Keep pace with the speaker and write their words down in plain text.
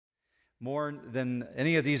More than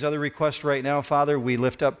any of these other requests right now, Father, we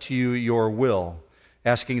lift up to you your will,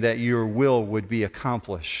 asking that your will would be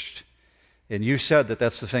accomplished. And you said that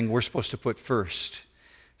that's the thing we're supposed to put first.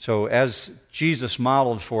 So as Jesus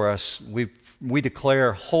modeled for us, we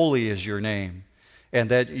declare holy is your name,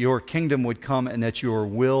 and that your kingdom would come and that your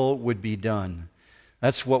will would be done.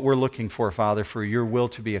 That's what we're looking for, Father, for your will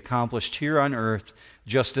to be accomplished here on earth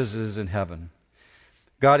just as it is in heaven.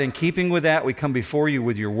 God, in keeping with that, we come before you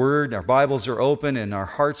with your word. Our Bibles are open and our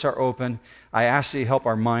hearts are open. I ask that you help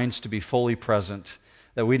our minds to be fully present,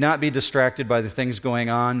 that we not be distracted by the things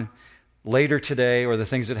going on later today or the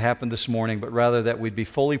things that happened this morning, but rather that we'd be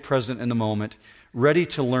fully present in the moment, ready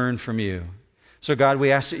to learn from you. So God,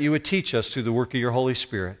 we ask that you would teach us through the work of your Holy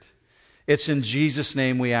Spirit. It's in Jesus'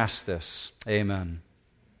 name we ask this. Amen.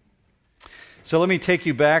 So let me take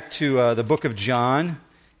you back to the book of John.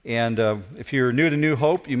 And if you're new to New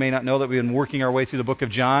Hope, you may not know that we've been working our way through the book of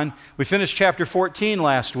John. We finished chapter 14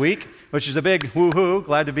 last week, which is a big woo-hoo.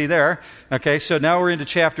 Glad to be there. Okay, so now we're into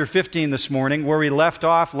chapter 15 this morning. Where we left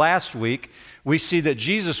off last week, we see that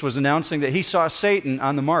Jesus was announcing that he saw Satan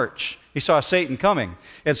on the march. He saw Satan coming.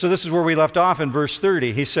 And so this is where we left off in verse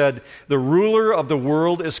 30. He said, "The ruler of the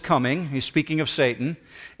world is coming." He's speaking of Satan.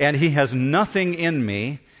 "And he has nothing in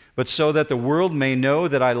me. But so that the world may know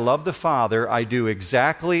that I love the Father, I do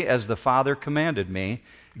exactly as the Father commanded me.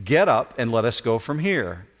 Get up and let us go from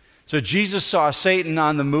here." So Jesus saw Satan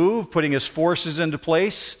on the move, putting his forces into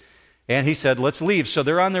place, and he said, let's leave. So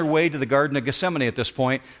they're on their way to the Garden of Gethsemane at this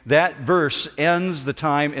point. That verse ends the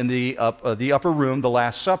time in the upper room, the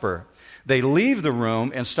Last Supper. They leave the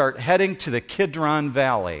room and start heading to the Kidron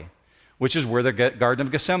Valley, which is where the Garden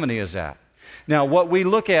of Gethsemane is at. Now, what we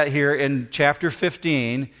look at here in chapter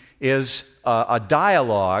 15 is a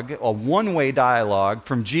dialogue, a one-way dialogue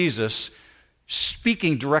from Jesus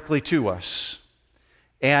speaking directly to us.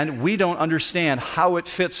 And we don't understand how it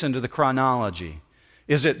fits into the chronology.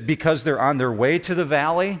 Is it because they're on their way to the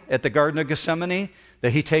valley at the Garden of Gethsemane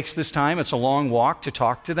that he takes this time? It's a long walk to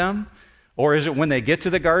talk to them. Or is it when they get to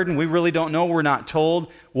the garden? We really don't know. We're not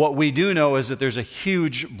told. What we do know is that there's a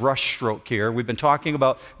huge brushstroke here. We've been talking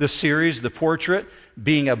about this series, the portrait,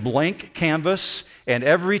 being a blank canvas. And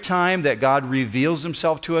every time that God reveals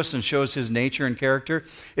himself to us and shows his nature and character,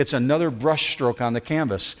 it's another brushstroke on the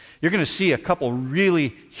canvas. You're going to see a couple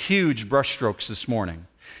really huge brushstrokes this morning.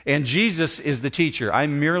 And Jesus is the teacher.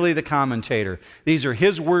 I'm merely the commentator. These are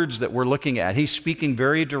his words that we're looking at. He's speaking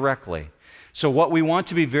very directly. So what we want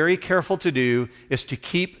to be very careful to do is to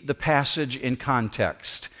keep the passage in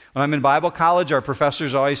context. When I'm in Bible college, our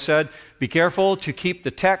professors always said, be careful to keep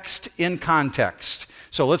the text in context.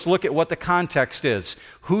 So let's look at what the context is.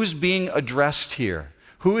 Who's being addressed here?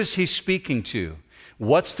 Who is he speaking to?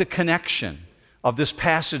 What's the connection of this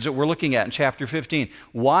passage that we're looking at in chapter 15?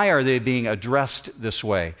 Why are they being addressed this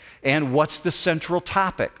way? And what's the central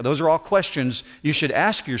topic? Those are all questions you should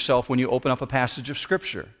ask yourself when you open up a passage of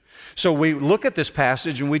Scripture. So we look at this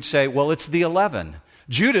passage and we'd say, well, it's the 11.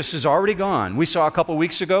 Judas is already gone. We saw a couple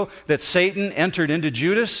weeks ago that Satan entered into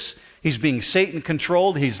Judas. He's being Satan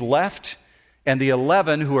controlled. He's left. And the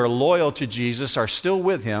 11 who are loyal to Jesus are still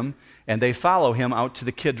with him, and they follow him out to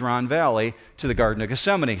the Kidron Valley to the Garden of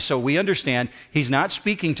Gethsemane. So we understand he's not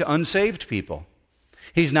speaking to unsaved people.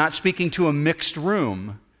 He's not speaking to a mixed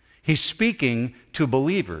room. He's speaking to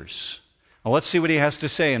believers. Now let's see what he has to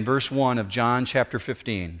say in verse 1 of John chapter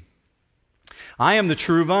 15. "I am the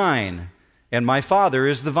true vine, and my Father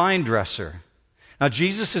is the vine dresser." Now,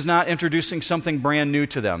 Jesus is not introducing something brand new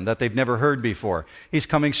to them that they've never heard before. He's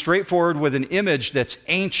coming straight forward with an image that's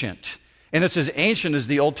ancient. And it's as ancient as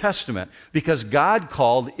the Old Testament because God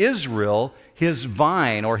called Israel his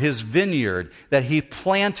vine or his vineyard, that he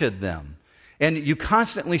planted them. And you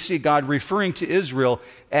constantly see God referring to Israel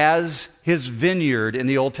as his vineyard in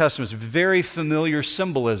the Old Testament. It's very familiar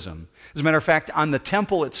symbolism. As a matter of fact, on the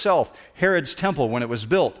temple itself, Herod's temple, when it was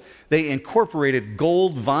built, they incorporated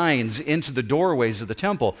gold vines into the doorways of the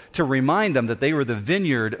temple to remind them that they were the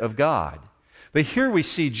vineyard of God. But here we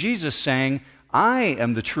see Jesus saying, "I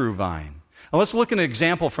am the true vine." Now let's look at an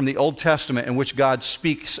example from the Old Testament in which God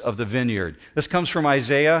speaks of the vineyard. This comes from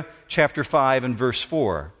Isaiah chapter 5 and verse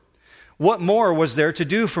 4. "What more was there to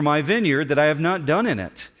do for my vineyard that I have not done in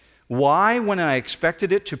it? Why, when I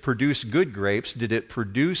expected it to produce good grapes, did it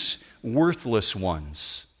produce worthless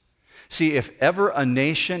ones?" See, if ever a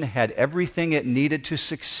nation had everything it needed to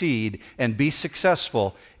succeed and be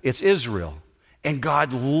successful, it's Israel. And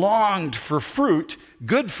God longed for fruit,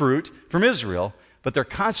 good fruit from Israel, but they're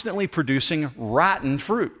constantly producing rotten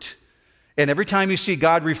fruit. And every time you see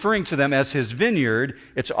God referring to them as his vineyard,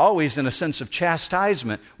 it's always in a sense of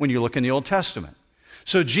chastisement when you look in the Old Testament.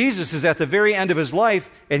 So Jesus is at the very end of his life,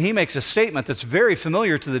 and he makes a statement that's very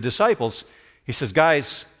familiar to the disciples. He says,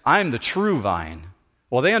 guys, I'm the true vine.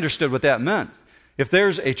 Well, they understood what that meant. If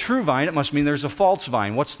there's a true vine, it must mean there's a false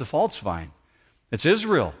vine. What's the false vine? It's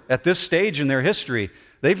Israel. At this stage in their history,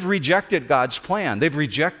 they've rejected God's plan. They've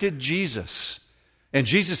rejected Jesus. And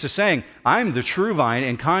Jesus is saying, I'm the true vine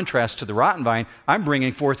in contrast to the rotten vine. I'm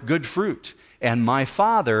bringing forth good fruit. And my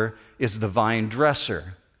Father is the vine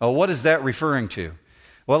dresser. Oh, what is that referring to?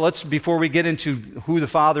 Well, before we get into who the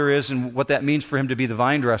Father is and what that means for him to be the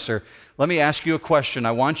vine dresser, let me ask you a question.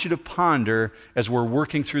 I want you to ponder as we're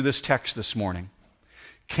working through this text this morning.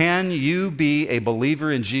 Can you be a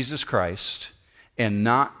believer in Jesus Christ and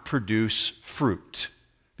not produce fruit?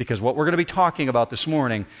 Because what we're going to be talking about this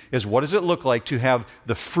morning is what does it look like to have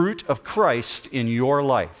the fruit of Christ in your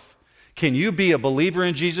life? Can you be a believer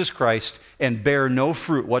in Jesus Christ and bear no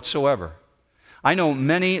fruit whatsoever? I know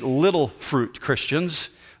many little fruit Christians.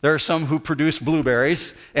 There are some who produce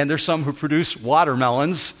blueberries, and there's some who produce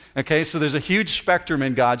watermelons. Okay, so there's a huge spectrum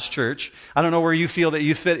in God's church. I don't know where you feel that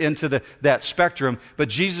you fit into that spectrum, but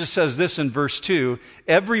Jesus says this in verse 2,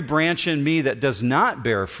 every branch in me that does not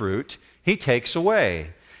bear fruit, he takes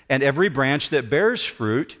away. And every branch that bears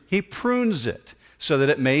fruit, he prunes it, so that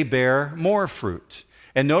it may bear more fruit.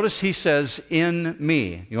 And notice he says, in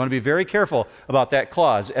me. You want to be very careful about that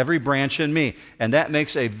clause, every branch in me. And that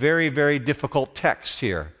makes a very, very difficult text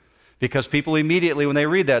here. Because people immediately, when they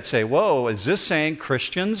read that, say, whoa, is this saying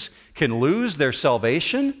Christians can lose their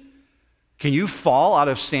salvation? Can you fall out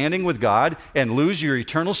of standing with God and lose your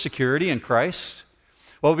eternal security in Christ?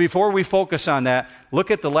 Well, before we focus on that,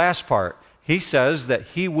 look at the last part. He says that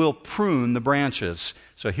he will prune the branches.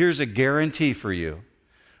 So here's a guarantee for you.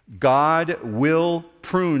 God will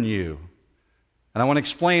prune you. And I want to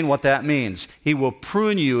explain what that means. He will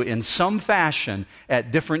prune you in some fashion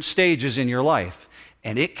at different stages in your life.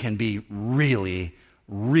 And it can be really,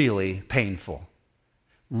 really painful.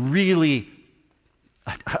 Really,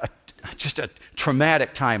 just a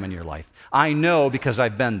traumatic time in your life. I know because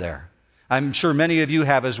I've been there. I'm sure many of you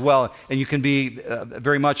have as well, and you can be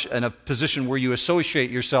very much in a position where you associate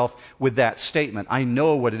yourself with that statement. I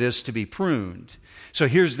know what it is to be pruned. So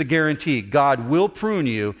here's the guarantee. God will prune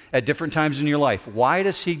you at different times in your life. Why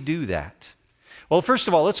does he do that? Well, first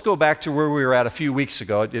of all, let's go back to where we were at a few weeks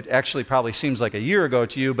ago. It actually probably seems like a year ago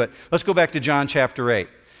to you, but let's go back to John chapter 8.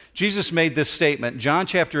 Jesus made this statement, John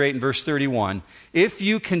chapter 8 and verse 31, if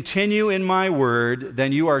you continue in my word,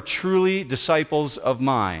 then you are truly disciples of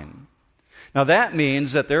mine. Now that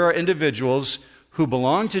means that there are individuals who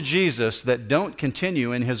belong to Jesus that don't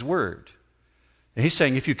continue in his word. And he's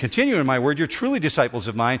saying, if you continue in my word, you're truly disciples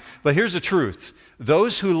of mine. But here's the truth.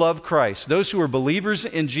 Those who love Christ, those who are believers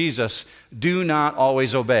in Jesus, do not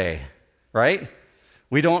always obey, right?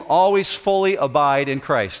 We don't always fully abide in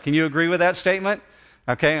Christ. Can you agree with that statement?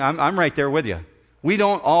 Okay, I'm right there with you. We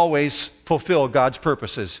don't always fulfill God's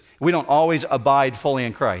purposes. We don't always abide fully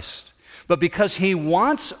in Christ. But because he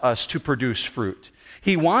wants us to produce fruit,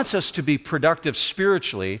 he wants us to be productive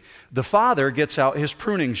spiritually, the Father gets out his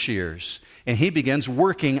pruning shears and he begins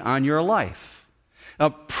working on your life. Now,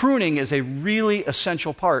 pruning is a really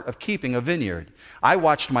essential part of keeping a vineyard. I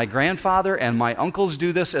watched my grandfather and my uncles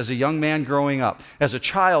do this as a young man growing up, as a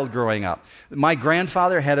child growing up. My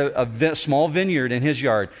grandfather had a small vineyard in his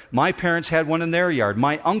yard. My parents had one in their yard.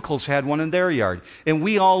 My uncles had one in their yard. And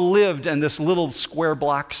we all lived in this little square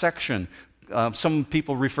block section. Some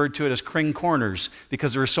people referred to it as Cring Corners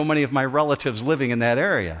because there were so many of my relatives living in that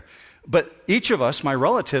area. But each of us, my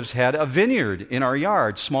relatives, had a vineyard in our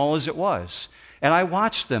yard, small as it was. And I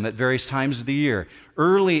watched them at various times of the year.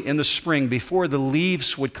 Early in the spring, before the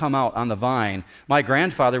leaves would come out on the vine, my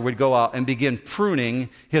grandfather would go out and begin pruning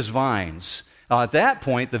his vines. At that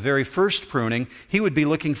point, the very first pruning, he would be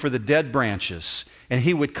looking for the dead branches, and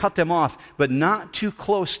he would cut them off, but not too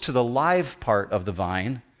close to the live part of the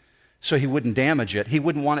vine, so he wouldn't damage it. He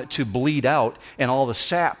wouldn't want it to bleed out and all the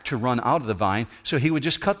sap to run out of the vine, so he would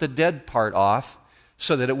just cut the dead part off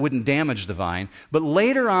so that it wouldn't damage the vine. But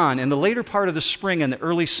later on, in the later part of the spring and the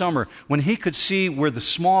early summer, when he could see where the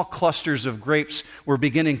small clusters of grapes were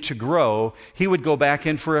beginning to grow, he would go back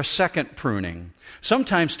in for a second pruning,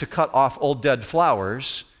 sometimes to cut off old dead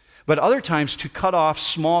flowers, but other times to cut off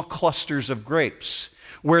small clusters of grapes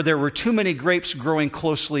where there were too many grapes growing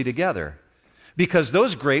closely together, because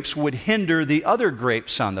those grapes would hinder the other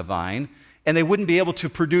grapes on the vine, and they wouldn't be able to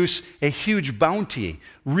produce a huge bounty,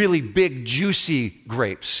 really big, juicy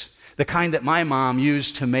grapes, the kind that my mom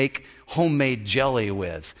used to make homemade jelly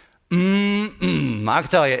with. I'll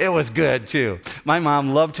tell you, it was good too. My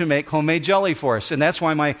mom loved to make homemade jelly for us, and that's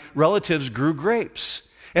why my relatives grew grapes.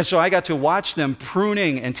 And so I got to watch them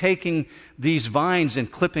pruning and taking these vines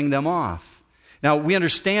and clipping them off. Now, we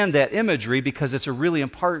understand that imagery because it's a really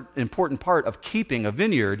important part of keeping a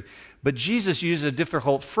vineyard, but Jesus uses a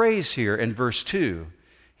difficult phrase here in verse 2.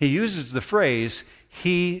 He uses the phrase,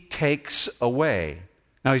 He takes away.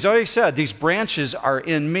 Now, He's already said, these branches are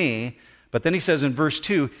in me, but then He says in verse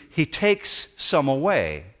 2, He takes some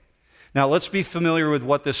away. Now, let's be familiar with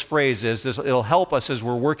what this phrase is. It'll help us as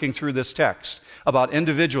we're working through this text about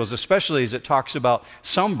individuals, especially as it talks about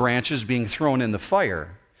some branches being thrown in the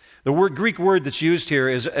fire. The Greek word that's used here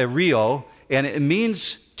is ario, and it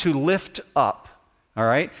means to lift up. All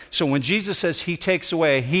right? So when Jesus says He takes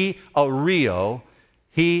away, He ario,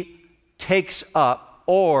 He takes up,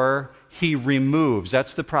 or He removes.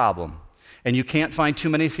 That's the problem. And you can't find too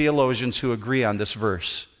many theologians who agree on this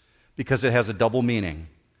verse because it has a double meaning.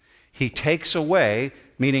 He takes away,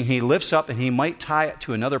 meaning He lifts up and He might tie it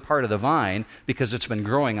to another part of the vine because it's been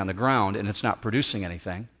growing on the ground and it's not producing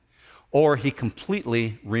anything. Or He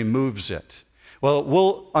completely removes it. Well,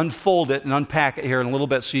 we'll unfold it and unpack it here in a little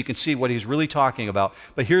bit so you can see what He's really talking about.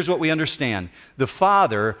 But here's what we understand. The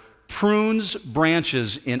Father prunes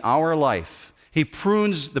branches in our life. He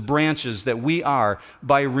prunes the branches that we are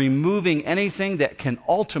by removing anything that can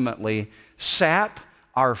ultimately sap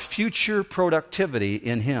our future productivity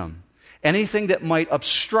in Him. Anything that might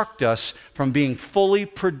obstruct us from being fully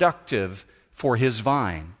productive for His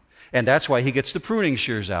vine. And that's why He gets the pruning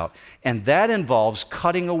shears out. And that involves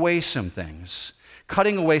cutting away some things.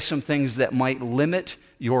 Cutting away some things that might limit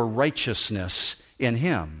your righteousness in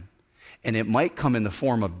Him. And it might come in the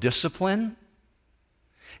form of discipline.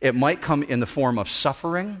 It might come in the form of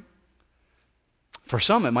suffering. For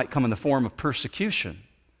some, it might come in the form of persecution.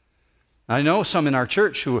 I know some in our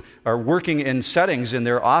church who are working in settings in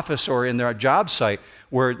their office or in their job site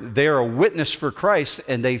where they are a witness for Christ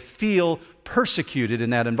and they feel persecuted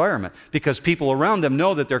in that environment because people around them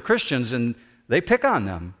know that they're Christians and they pick on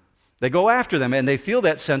them. They go after them and they feel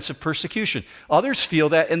that sense of persecution. Others feel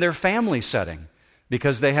that in their family setting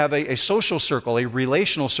because they have a social circle, a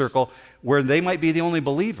relational circle where they might be the only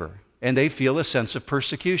believer and they feel a sense of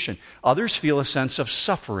persecution. Others feel a sense of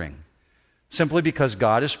suffering simply because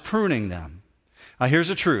God is pruning them. Now, here's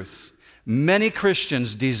the truth. Many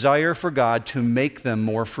Christians desire for God to make them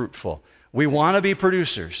more fruitful. We want to be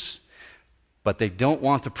producers, but they don't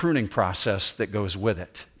want the pruning process that goes with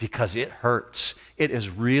it because it hurts. It is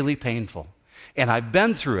really painful. And I've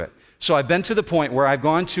been through it. So I've been to the point where I've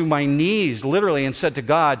gone to my knees literally and said to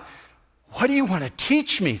God, what do you want to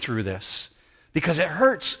teach me through this? Because it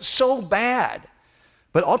hurts so bad.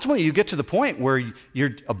 But ultimately, you get to the point where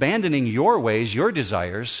you're abandoning your ways, your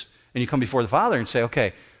desires, and you come before the Father and say,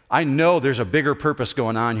 okay, I know there's a bigger purpose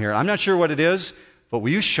going on here. I'm not sure what it is, but will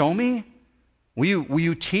you show me? Will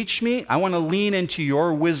you teach me? I want to lean into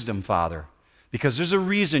your wisdom, Father, because there's a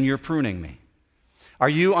reason you're pruning me. Are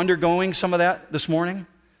you undergoing some of that this morning?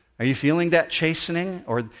 Are you feeling that chastening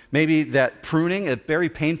or maybe that pruning, a very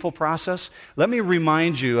painful process? Let me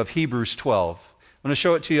remind you of Hebrews 12. I'm going to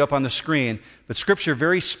show it to you up on the screen, but Scripture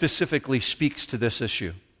very specifically speaks to this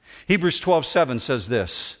issue. Hebrews 12:7 says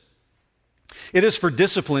this, "It is for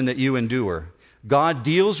discipline that you endure. God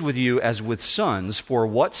deals with you as with sons, for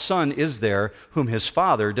what son is there whom his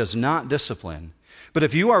father does not discipline? But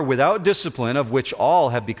if you are without discipline, of which all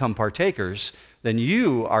have become partakers, then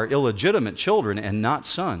you are illegitimate children and not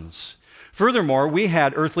sons. Furthermore, we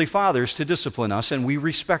had earthly fathers to discipline us, and we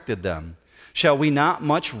respected them. Shall we not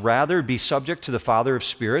much rather be subject to the Father of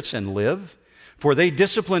spirits and live? For they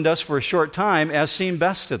disciplined us for a short time as seemed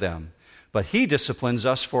best to them. But He disciplines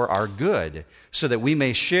us for our good, so that we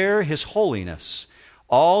may share His holiness.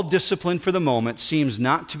 All discipline for the moment seems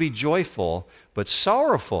not to be joyful, but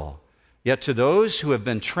sorrowful. Yet to those who have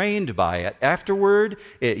been trained by it, afterward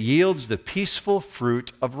it yields the peaceful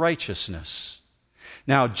fruit of righteousness."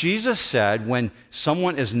 Now, Jesus said when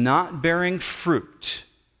someone is not bearing fruit,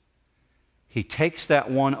 He takes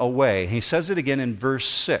that one away. He says it again in verse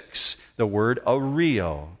 6, the word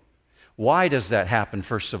ario. Why does that happen,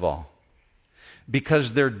 first of all?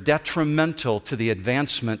 Because they're detrimental to the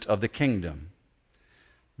advancement of the kingdom.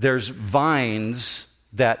 There's vines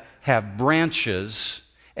that have branches,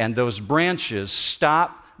 and those branches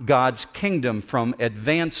stop God's kingdom from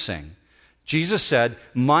advancing. Jesus said,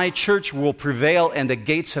 "My church will prevail, and the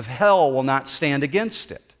gates of hell will not stand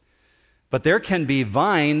against it." But there can be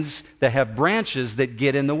vines that have branches that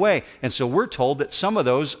get in the way. And so we're told that some of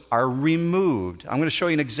those are removed. I'm going to show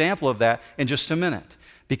you an example of that in just a minute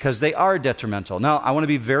because they are detrimental. Now, I want to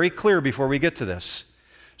be very clear before we get to this.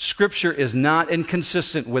 Scripture is not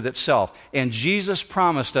inconsistent with itself. And Jesus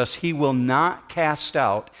promised us he will not cast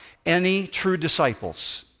out any true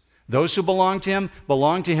disciples. Those who belong to him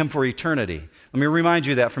for eternity. Let me remind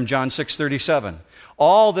you that from John 6:37.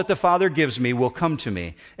 All that the Father gives me will come to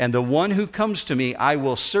me, and the one who comes to me I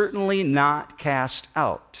will certainly not cast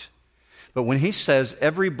out. But when he says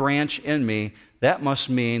every branch in me, that must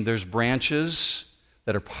mean there's branches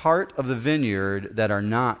that are part of the vineyard that are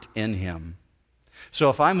not in him.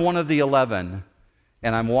 So if I'm one of the 11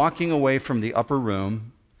 and I'm walking away from the upper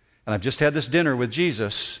room and I've just had this dinner with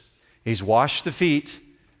Jesus, he's washed the feet,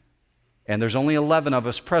 and there's only 11 of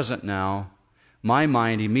us present now, my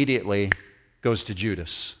mind immediately goes to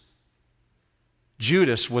Judas.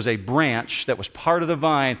 Judas was a branch that was part of the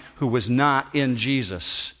vine who was not in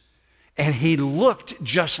Jesus. And he looked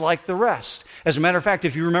just like the rest. As a matter of fact,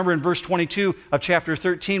 if you remember in verse 22 of chapter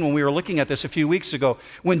 13, when we were looking at this a few weeks ago,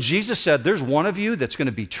 when Jesus said, there's one of you that's going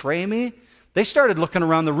to betray me, they started looking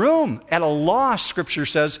around the room at a loss, Scripture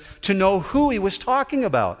says, to know who he was talking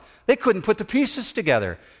about. They couldn't put the pieces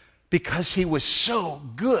together because he was so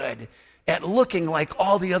good at looking like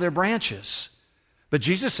all the other branches. But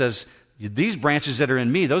Jesus says, these branches that are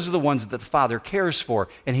in me, those are the ones that the Father cares for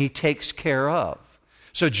and he takes care of.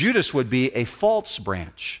 So Judas would be a false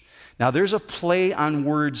branch. Now there's a play on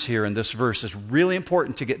words here in this verse. It's really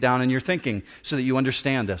important to get down in your thinking so that you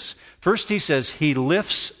understand this. First he says he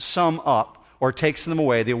lifts some up or takes them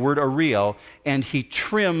away, the word areo, and he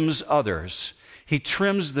trims others. He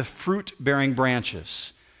trims the fruit-bearing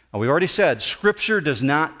branches. Now, we've already said Scripture does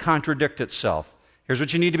not contradict itself. Here's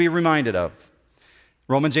what you need to be reminded of.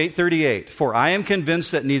 Romans 8:38, for I am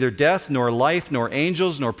convinced that neither death, nor life, nor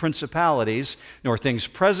angels, nor principalities, nor things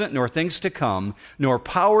present, nor things to come, nor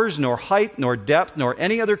powers, nor height, nor depth, nor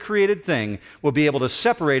any other created thing will be able to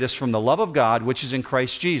separate us from the love of God which is in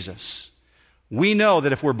Christ Jesus. We know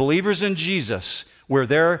that if we're believers in Jesus, we're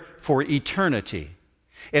there for eternity.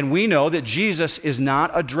 And we know that Jesus is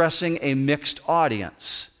not addressing a mixed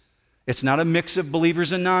audience. It's not a mix of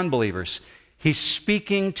believers and non-believers. He's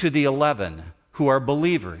speaking to the 11 who are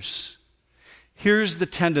believers. Here's the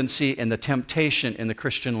tendency and the temptation in the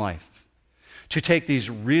Christian life. To take these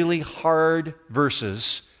really hard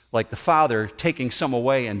verses, like the Father taking some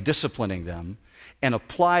away and disciplining them, and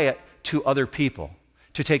apply it to other people.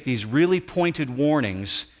 To take these really pointed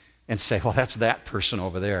warnings and say, well, that's that person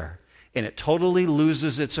over there. And it totally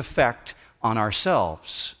loses its effect on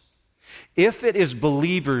ourselves. If it is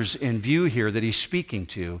believers in view here that he's speaking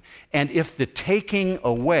to, and if the taking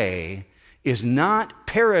away is not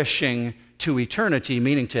perishing to eternity,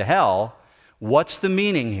 meaning to hell, what's the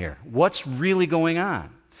meaning here? What's really going on?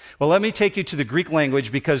 Well, let me take you to the Greek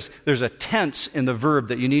language because there's a tense in the verb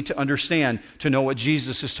that you need to understand to know what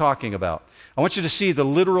Jesus is talking about. I want you to see the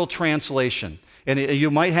literal translation. And you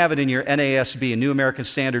might have it in your NASB, a New American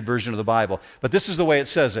Standard Version of the Bible. But this is the way it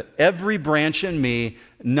says it. Every branch in me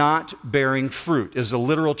not bearing fruit is the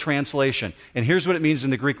literal translation. And here's what it means in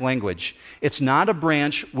the Greek language. It's not a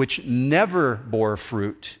branch which never bore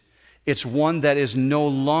fruit. It's one that is no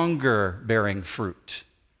longer bearing fruit.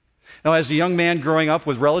 Now, as a young man growing up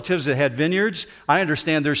with relatives that had vineyards, I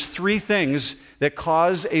understand there's 3 things that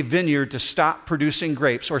cause a vineyard to stop producing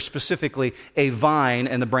grapes, or specifically a vine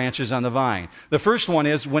and the branches on the vine. The first one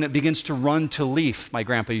is when it begins to run to leaf, my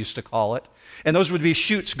grandpa used to call it. And those would be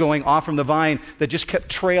shoots going off from the vine that just kept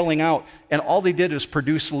trailing out, and all they did is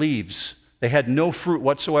produce leaves. They had no fruit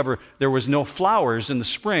whatsoever. There was no flowers in the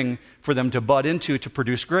spring for them to bud into to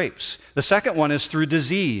produce grapes. The second one is through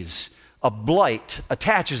disease. A blight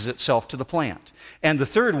attaches itself to the plant. And the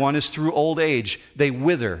third one is through old age. They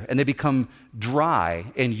wither and they become dry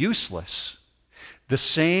and useless. The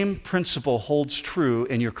same principle holds true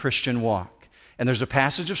in your Christian walk. And there's a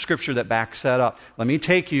passage of Scripture that backs that up. Let me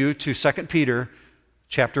take you to 2 Peter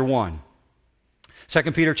chapter 1. 2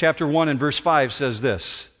 Peter chapter 1 and verse 5 says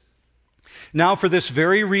this, now for this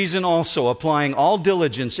very reason also, applying all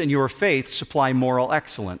diligence in your faith, supply moral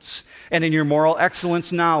excellence. And in your moral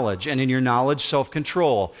excellence, knowledge. And in your knowledge,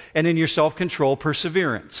 self-control. And in your self-control,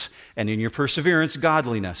 perseverance. And in your perseverance,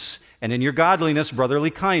 godliness. And in your godliness,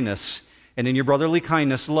 brotherly kindness. And in your brotherly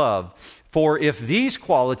kindness, love. For if these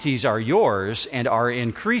qualities are yours and are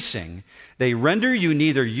increasing, they render you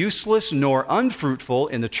neither useless nor unfruitful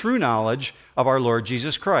in the true knowledge of our Lord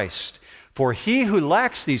Jesus Christ. For he who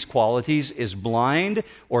lacks these qualities is blind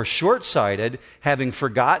or short-sighted, having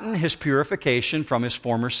forgotten his purification from his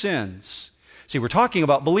former sins. See, we're talking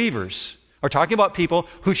about believers. We're talking about people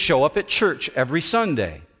who show up at church every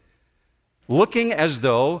Sunday, looking as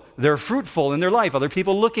though they're fruitful in their life. Other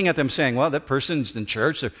people looking at them saying, well, that person's in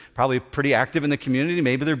church. They're probably pretty active in the community.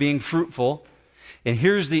 Maybe they're being fruitful. And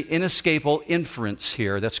here's the inescapable inference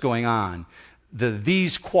here that's going on.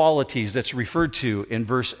 These qualities that's referred to in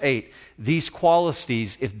verse 8, these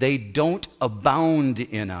qualities, if they don't abound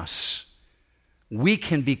in us, we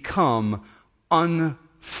can become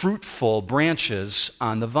unfruitful branches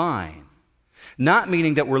on the vine. Not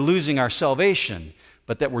meaning that we're losing our salvation,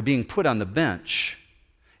 but that we're being put on the bench.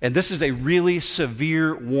 And this is a really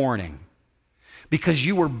severe warning, because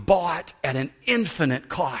you were bought at an infinite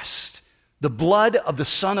cost. The blood of the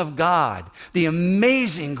Son of God, the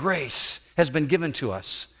amazing grace has been given to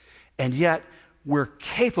us. And yet, we're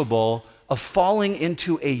capable of falling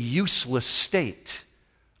into a useless state,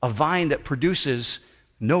 a vine that produces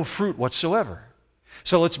no fruit whatsoever.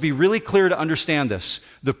 So let's be really clear to understand this.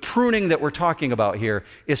 The pruning that we're talking about here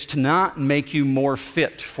is to not make you more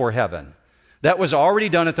fit for heaven. That was already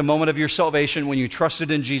done at the moment of your salvation when you trusted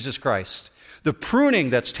in Jesus Christ. The pruning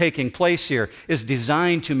that's taking place here is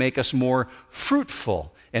designed to make us more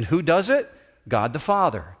fruitful. And who does it? God the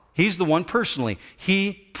Father. He's the one personally.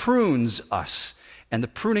 He prunes us. And the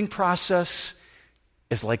pruning process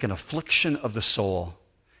is like an affliction of the soul.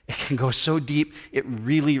 It can go so deep, it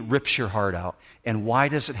really rips your heart out. And why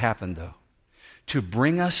does it happen, though? To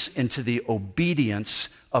bring us into the obedience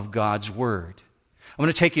of God's Word. I'm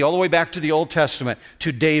going to take you all the way back to the Old Testament,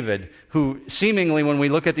 to David, who seemingly, when we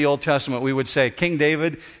look at the Old Testament, we would say King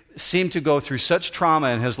David seemed to go through such trauma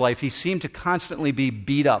in his life. He seemed to constantly be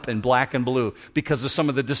beat up in black and blue because of some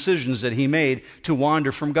of the decisions that he made to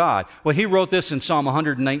wander from God. Well, he wrote this in Psalm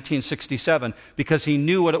 119:67 because he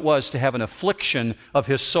knew what it was to have an affliction of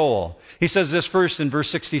his soul. He says this first in verse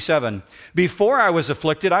 67, "Before I was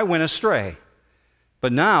afflicted, I went astray,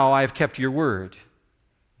 but now I have kept your word."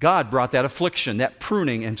 God brought that affliction, that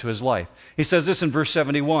pruning into his life. He says this in verse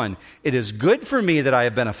 71, "It is good for me that I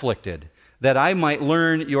have been afflicted, that I might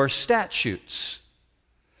learn your statutes."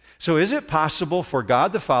 So is it possible for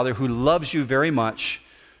God the Father, who loves you very much,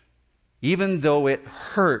 even though it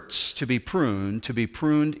hurts to be pruned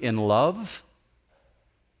in love?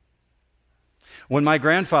 When my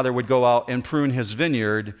grandfather would go out and prune his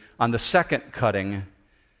vineyard on the second cutting,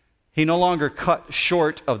 he no longer cut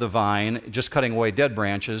short of the vine, just cutting away dead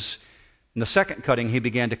branches. In the second cutting, he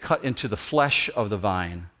began to cut into the flesh of the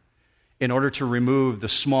vine in order to remove the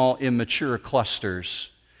small, immature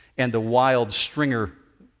clusters and the wild stringer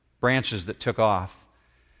branches that took off.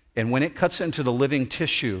 And when it cuts into the living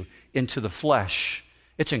tissue, into the flesh,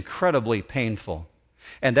 it's incredibly painful.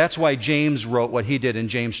 And that's why James wrote what he did in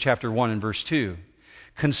James chapter 1 and verse 2.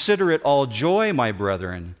 "Consider it all joy, my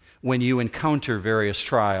brethren, when you encounter various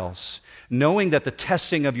trials, knowing that the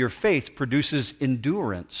testing of your faith produces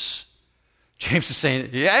endurance." James is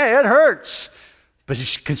saying, yeah, it hurts, but you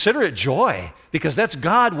should consider it joy, because that's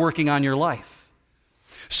God working on your life.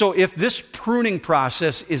 So if this pruning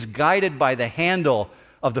process is guided by the handle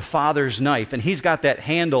of the Father's knife, and he's got that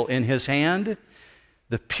handle in his hand,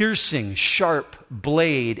 the piercing, sharp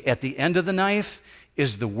blade at the end of the knife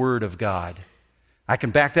is the Word of God. I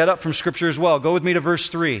can back that up from Scripture as well. Go with me to verse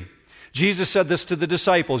 3. Jesus said this to the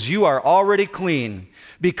disciples, "You are already clean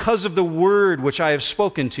because of the word which I have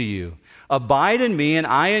spoken to you. Abide in me and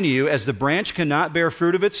I in you, as the branch cannot bear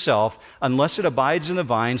fruit of itself unless it abides in the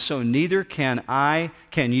vine, so neither can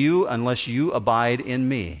you unless you abide in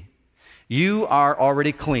me." You are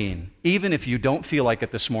already clean, even if you don't feel like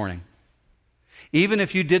it this morning. Even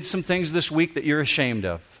if you did some things this week that you're ashamed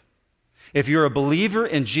of. If you're a believer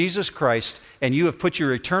in Jesus Christ and you have put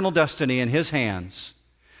your eternal destiny in His hands,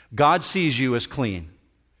 God sees you as clean,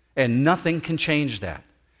 and nothing can change that.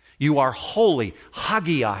 You are holy,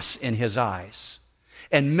 hagios in His eyes.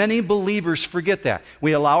 And many believers forget that.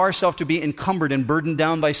 We allow ourselves to be encumbered and burdened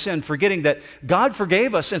down by sin, forgetting that God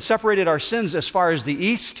forgave us and separated our sins as far as the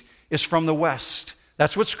east is from the west.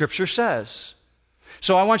 That's what Scripture says.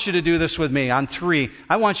 So I want you to do this with me. On 3,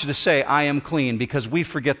 I want you to say, "I am clean," because we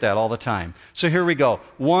forget that all the time. So here we go.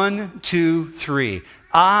 1, 2, 3.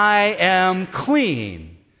 I am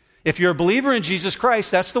clean. If you're a believer in Jesus Christ,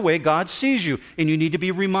 that's the way God sees you, and you need to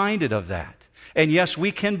be reminded of that. And yes,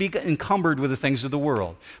 we can be encumbered with the things of the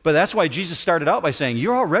world. But that's why Jesus started out by saying,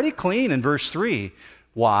 "You're already clean," in verse 3.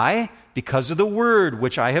 Why? Because of the word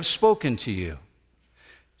which I have spoken to you.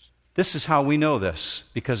 This is how we know this,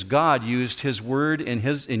 because God used His word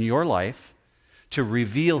in your life to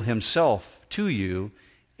reveal Himself to you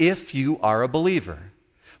if you are a believer.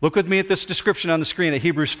 Look with me at this description on the screen at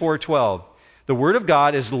Hebrews 4:12. "The word of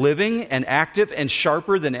God is living and active and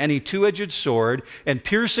sharper than any two-edged sword, and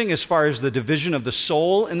piercing as far as the division of the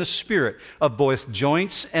soul and the spirit, of both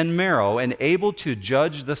joints and marrow, and able to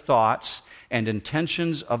judge the thoughts and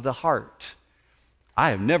intentions of the heart." I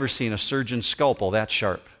have never seen a surgeon's scalpel that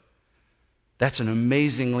sharp. That's an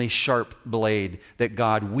amazingly sharp blade that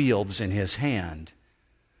God wields in his hand,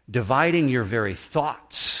 dividing your very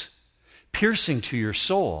thoughts, piercing to your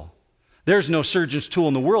soul. There's no surgeon's tool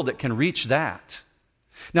in the world that can reach that.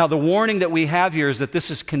 Now, the warning that we have here is that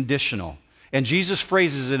this is conditional. And Jesus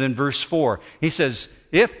phrases it in verse 4. He says,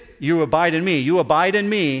 if you abide in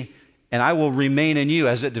me, and I will remain in you.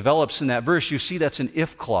 As it develops in that verse, you see that's an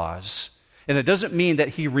if clause. And it doesn't mean that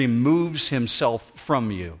he removes himself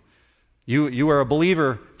from you. You are a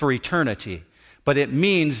believer for eternity. But it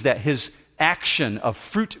means that his action of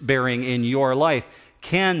fruit-bearing in your life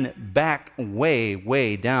can back way,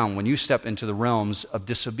 way down when you step into the realms of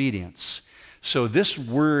disobedience. So this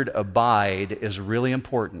word abide is really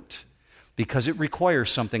important because it requires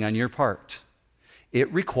something on your part.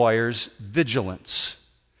 It requires vigilance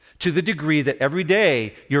to the degree that every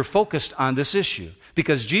day you're focused on this issue.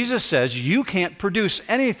 Because Jesus says you can't produce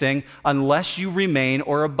anything unless you remain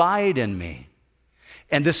or abide in me.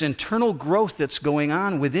 And this internal growth that's going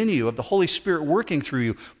on within you, of the Holy Spirit working through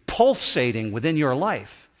you, pulsating within your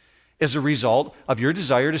life, is a result of your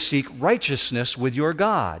desire to seek righteousness with your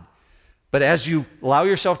God. But as you allow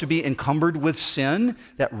yourself to be encumbered with sin,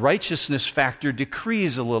 that righteousness factor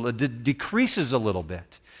decreases a little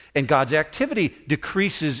bit. And God's activity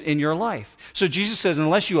decreases in your life. So Jesus says,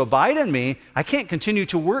 unless you abide in me, I can't continue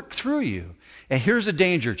to work through you. And here's a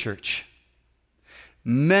danger, church.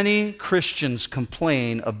 Many Christians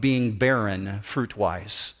complain of being barren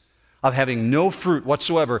fruit-wise, of having no fruit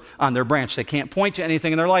whatsoever on their branch. They can't point to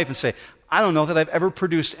anything in their life and say, I don't know that I've ever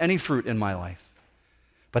produced any fruit in my life.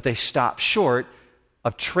 But they stop short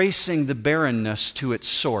of tracing the barrenness to its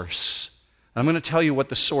source. And I'm going to tell you what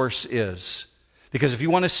the source is. Because if you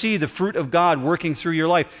want to see the fruit of God working through your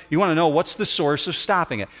life, you want to know what's the source of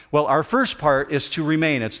stopping it. Well, our first part is to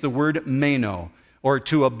remain. It's the word meno, or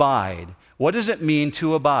to abide. What does it mean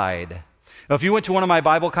to abide? Now, if you went to one of my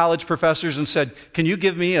Bible college professors and said, can you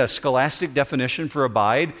give me a scholastic definition for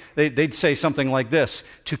abide? They'd say something like this: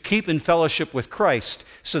 to keep in fellowship with Christ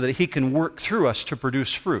so that he can work through us to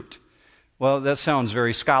produce fruit. Well, that sounds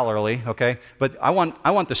very scholarly, okay? But I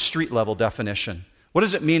want the street level definition. What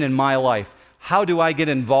does it mean in my life? How do I get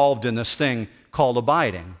involved in this thing called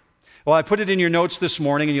abiding? Well, I put it in your notes this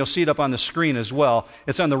morning, and you'll see it up on the screen as well.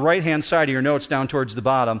 It's on the right-hand side of your notes down towards the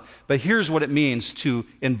bottom. But here's what it means to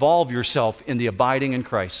involve yourself in the abiding in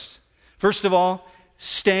Christ. First of all,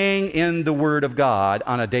 staying in the Word of God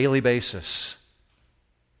on a daily basis.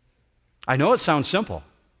 I know it sounds simple,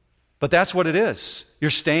 but that's what it is. You're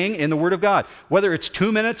staying in the Word of God. Whether it's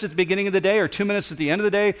 2 minutes at the beginning of the day or 2 minutes at the end of the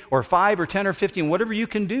day or 5 or 10 or 15, whatever you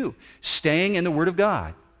can do, staying in the Word of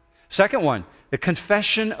God. Second one, the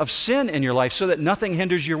confession of sin in your life so that nothing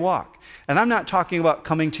hinders your walk. And I'm not talking about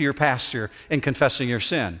coming to your pastor and confessing your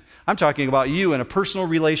sin. I'm talking about you in a personal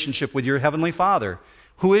relationship with your Heavenly Father,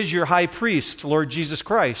 who is your high priest, Lord Jesus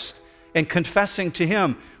Christ, and confessing to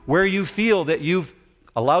Him where you feel that you've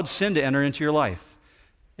allowed sin to enter into your life.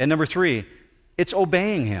 And number 3, it's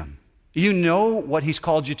obeying Him. You know what He's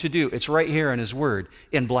called you to do. It's right here in His Word,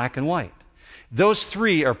 in black and white. Those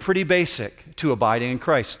 3 are pretty basic to abiding in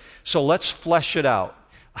Christ. So let's flesh it out.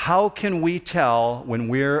 How can we tell when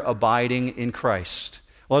we're abiding in Christ?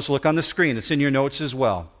 Well, let's look on the screen. It's in your notes as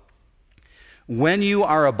well. When you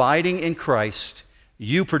are abiding in Christ,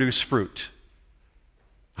 you produce fruit.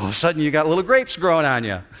 All of a sudden, you got little grapes growing on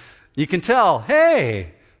you. You can tell,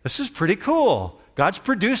 hey, this is pretty cool. God's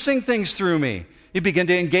producing things through me. You begin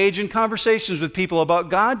to engage in conversations with people about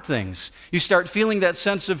God things. You start feeling that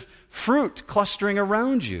sense of fruit clustering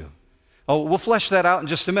around you. Oh, we'll flesh that out in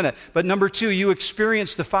just a minute. But number 2, you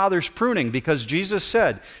experience the Father's pruning because Jesus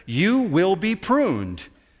said, you will be pruned.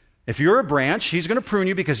 If you're a branch, He's going to prune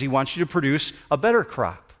you because He wants you to produce a better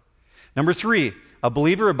crop. Number 3, a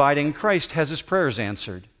believer abiding in Christ has his prayers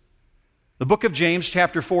answered. The book of James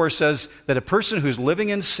chapter 4 says that a person who's living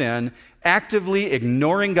in sin, actively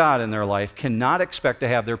ignoring God in their life, cannot expect to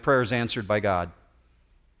have their prayers answered by God.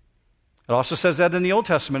 It also says that in the Old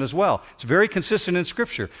Testament as well. It's very consistent in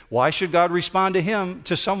Scripture. Why should God respond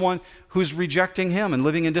to someone who's rejecting Him and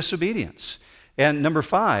living in disobedience? And number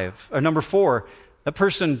 4, a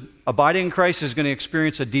person abiding in Christ is going to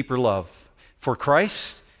experience a deeper love for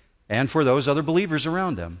Christ and for those other believers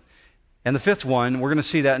around them. And the 5th one, we're going to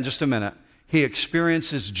see that in just a minute. He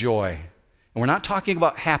experiences joy. And we're not talking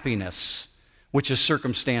about happiness, which is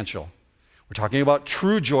circumstantial. We're talking about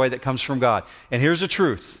true joy that comes from God. And here's the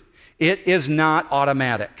truth. It is not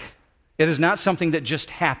automatic. It is not something that just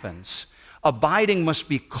happens. Abiding must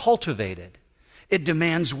be cultivated. It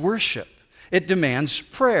demands worship. It demands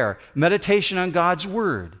prayer, meditation on God's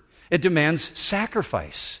Word. It demands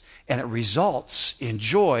sacrifice and it results in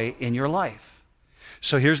joy in your life.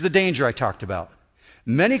 So here's the danger I talked about.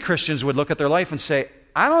 Many Christians would look at their life and say,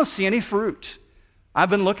 I don't see any fruit. I've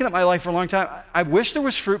been looking at my life for a long time. I wish there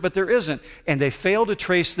was fruit, but there isn't. And they fail to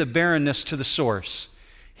trace the barrenness to the source.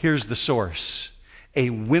 Here's the source: a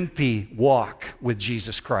wimpy walk with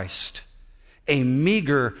Jesus Christ, a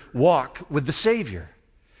meager walk with the Savior,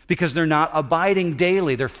 because they're not abiding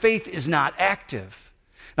daily. Their faith is not active.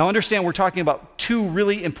 Now understand, we're talking about two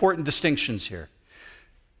really important distinctions here.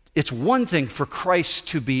 It's one thing for Christ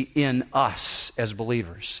to be in us as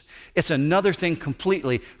believers. It's another thing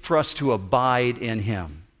completely for us to abide in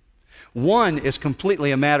Him. One is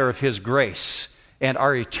completely a matter of His grace and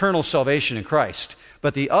our eternal salvation in Christ,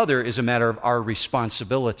 but the other is a matter of our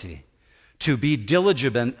responsibility to be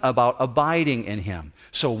diligent about abiding in Him.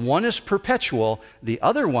 So one is perpetual, the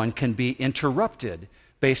other one can be interrupted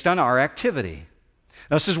based on our activity.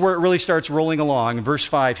 Now, this is where it really starts rolling along. In verse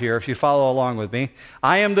 5 here, if you follow along with me.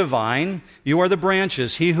 I am the vine, you are the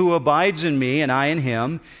branches. He who abides in me and I in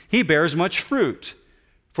him, he bears much fruit.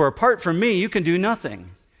 For apart from me, you can do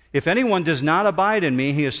nothing. If anyone does not abide in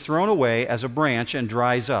me, he is thrown away as a branch and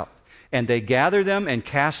dries up. And they gather them and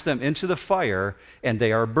cast them into the fire, and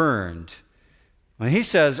they are burned. When he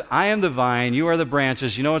says, I am the vine, you are the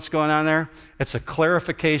branches, you know what's going on there? It's a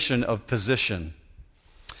clarification of position.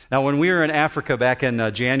 Now, when we were in Africa back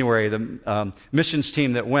in January, the missions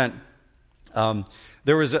team that went,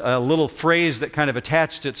 there was a little phrase that kind of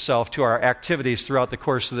attached itself to our activities throughout the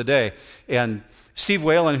course of the day. And Steve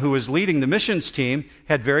Whalen, who was leading the missions team,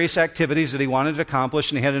 had various activities that he wanted to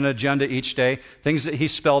accomplish, and he had an agenda each day, things that he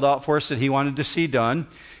spelled out for us that he wanted to see done.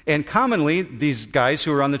 And commonly, these guys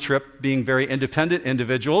who were on the trip, being very independent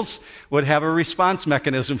individuals, would have a response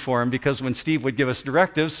mechanism for him, because when Steve would give us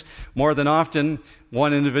directives, more than often,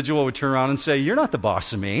 one individual would turn around and say, you're not the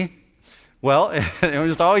boss of me. Well, it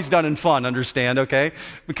was always done in fun, understand, okay?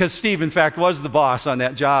 Because Steve, in fact, was the boss on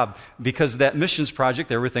that job. Because of that missions project,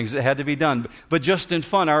 there were things that had to be done. But just in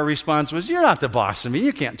fun, our response was, you're not the boss of me.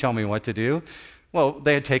 You can't tell me what to do. Well,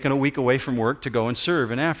 they had taken a week away from work to go and serve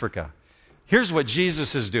in Africa. Here's what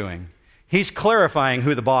Jesus is doing. He's clarifying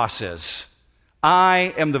who the boss is.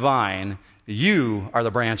 I am the vine. You are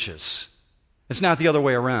the branches. It's not the other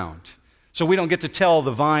way around. So we don't get to tell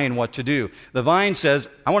the vine what to do. The vine says,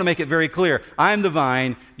 I want to make it very clear. I'm the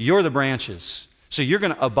vine, you're the branches. So you're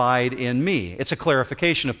going to abide in me. It's a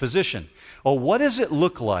clarification of position. Well, what does it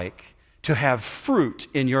look like to have fruit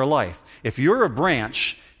in your life? If you're a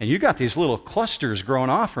branch and you got these little clusters growing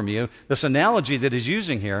off from you, this analogy that he's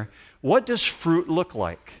using here, what does fruit look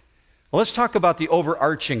like? Well, let's talk about the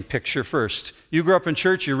overarching picture first. You grew up in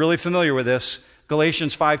church, you're really familiar with this.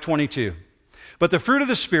 Galatians 5:22. But the fruit of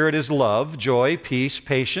the Spirit is love, joy, peace,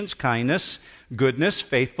 patience, kindness, goodness,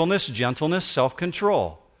 faithfulness, gentleness,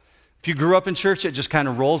 self-control. If you grew up in church, it just kind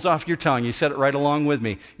of rolls off your tongue. You said it right along with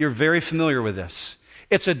me. You're very familiar with this.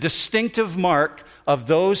 It's a distinctive mark of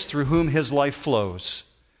those through whom His life flows.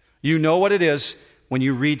 You know what it is when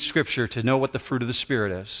you read Scripture to know what the fruit of the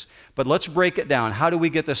Spirit is. But let's break it down. How do we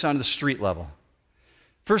get this on the street level?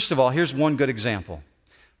 First of all, here's one good example.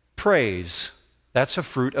 Praise. That's a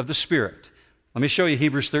fruit of the Spirit. Let me show you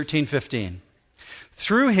Hebrews 13:15.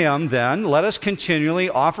 Through Him, then, let us continually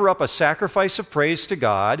offer up a sacrifice of praise to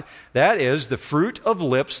God. That is the fruit of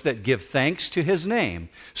lips that give thanks to His name.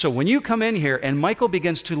 So when you come in here and Michael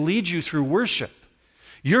begins to lead you through worship,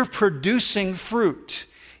 you're producing fruit,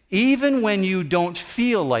 even when you don't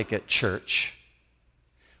feel like it, church.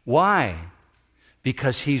 Why?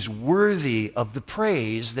 Because He's worthy of the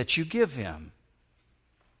praise that you give Him.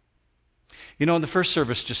 You know, the first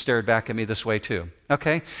service just stared back at me this way too,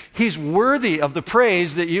 okay? He's worthy of the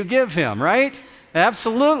praise that you give Him, right?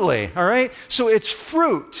 Absolutely, all right? So it's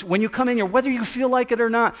fruit. When you come in here, whether you feel like it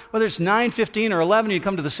or not, whether it's 9:15 or 11, you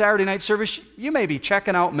come to the Saturday night service, you may be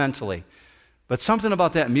checking out mentally. But something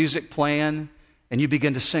about that music playing, and you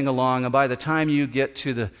begin to sing along, and by the time you get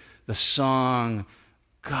to the song,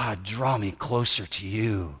 God, draw me closer to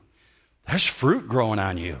you, there's fruit growing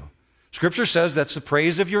on you. Scripture says that's the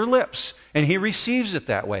praise of your lips, and He receives it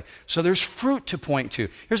that way. So there's fruit to point to.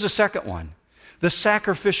 Here's the second one. The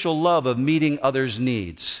sacrificial love of meeting others'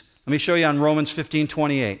 needs. Let me show you on Romans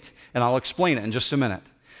 15:28, and I'll explain it in just a minute.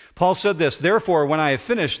 Paul said this, therefore, when I have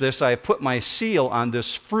finished this, I have put my seal on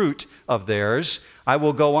this fruit of theirs. I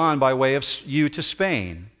will go on by way of you to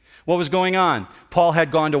Spain. What was going on? Paul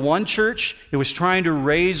had gone to one church. He was trying to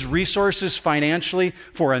raise resources financially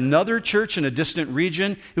for another church in a distant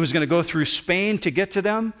region. He was going to go through Spain to get to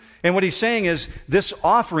them. And what he's saying is, this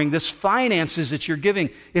offering, this finances that you're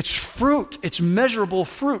giving, it's fruit. It's measurable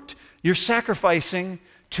fruit. You're sacrificing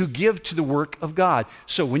to give to the work of God.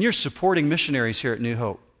 So when you're supporting missionaries here at New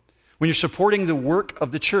Hope, when you're supporting the work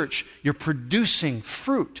of the church, you're producing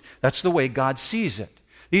fruit. That's the way God sees it.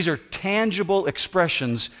 These are tangible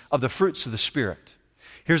expressions of the fruits of the Spirit.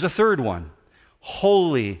 Here's a third one.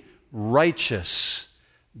 Holy, righteous,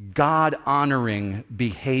 God-honoring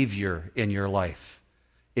behavior in your life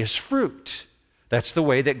is fruit. That's the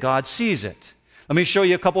way that God sees it. Let me show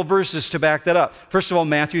you a couple verses to back that up. First of all,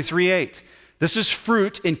 Matthew 3:8. This is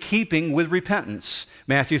fruit in keeping with repentance.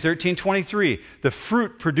 Matthew 13:23, the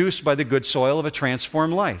fruit produced by the good soil of a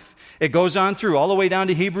transformed life. It goes on through all the way down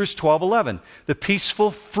to Hebrews 12:11, the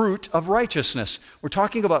peaceful fruit of righteousness. We're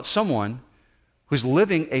talking about someone who's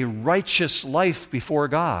living a righteous life before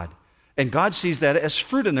God. And God sees that as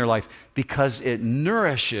fruit in their life because it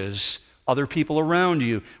nourishes other people around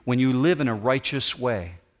you when you live in a righteous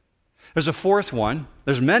way. There's a fourth one.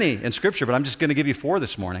 There's many in Scripture, but I'm just going to give you 4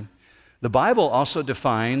 this morning. The Bible also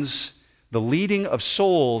defines the leading of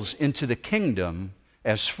souls into the kingdom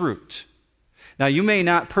as fruit. Now, you may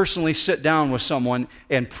not personally sit down with someone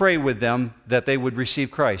and pray with them that they would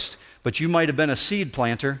receive Christ, but you might have been a seed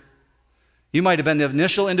planter. You might have been the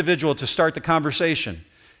initial individual to start the conversation.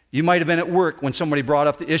 You might have been at work when somebody brought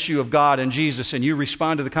up the issue of God and Jesus, and you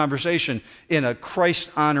respond to the conversation in a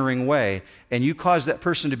Christ-honoring way, and you cause that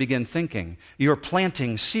person to begin thinking. You're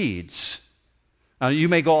planting seeds. Now, you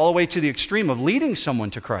may go all the way to the extreme of leading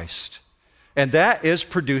someone to Christ, and that is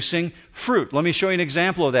producing fruit. Let me show you an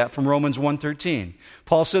example of that from Romans 1:13.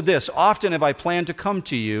 Paul said this, "Often have I planned to come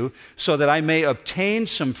to you so that I may obtain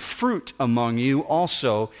some fruit among you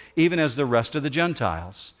also, even as the rest of the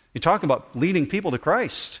Gentiles." You're talking about leading people to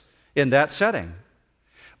Christ in that setting.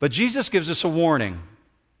 But Jesus gives us a warning.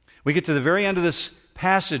 We get to the very end of this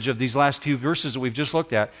passage of these last few verses that we've just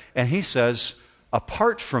looked at, and he says,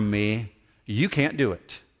 "Apart from me, you can't do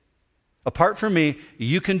it. Apart from me,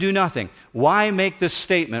 you can do nothing." Why make this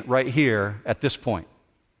statement right here at this point?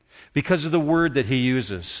 Because of the word that he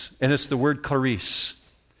uses, and it's the word charis.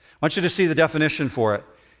 I want you to see the definition for it.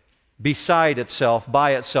 Beside itself,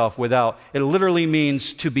 by itself, without. It literally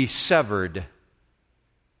means to be severed.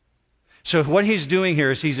 So what he's doing here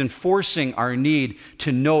is he's enforcing our need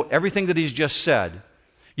to note everything that he's just said.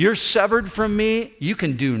 You're severed from me, you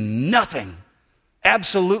can do nothing.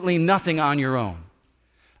 Absolutely nothing on your own.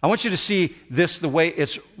 I want you to see this the way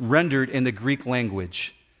it's rendered in the Greek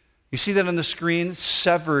language. You see that on the screen?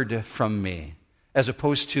 Severed from me, as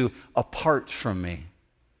opposed to apart from me.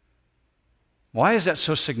 Why is that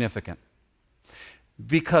so significant?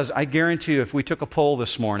 Because I guarantee you, if we took a poll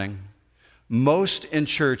this morning, most in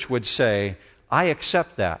church would say, I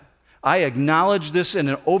accept that. I acknowledge this in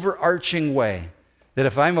an overarching way, that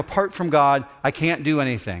if I'm apart from God, I can't do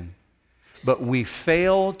anything. But we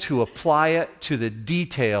fail to apply it to the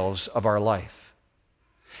details of our life.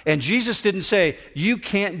 And Jesus didn't say, you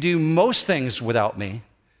can't do most things without me.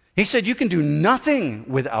 He said, you can do nothing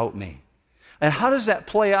without me. And how does that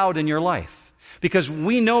play out in your life? Because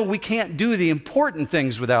we know we can't do the important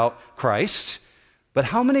things without Christ, but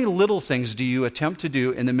how many little things do you attempt to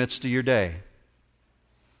do in the midst of your day?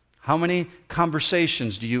 How many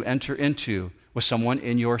conversations do you enter into with someone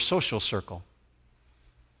in your social circle?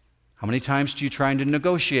 How many times do you try to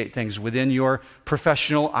negotiate things within your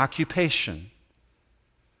professional occupation?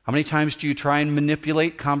 How many times do you try and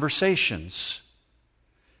manipulate conversations?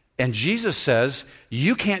 And Jesus says,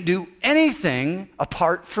 you can't do anything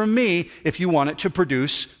apart from me if you want it to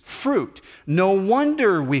produce fruit. No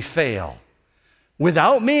wonder we fail.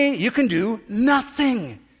 Without me, you can do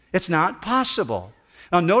nothing. It's not possible.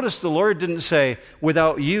 Now notice the Lord didn't say,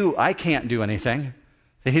 without you, I can't do anything.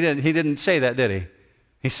 He didn't say that, did he?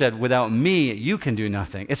 He said, without me, you can do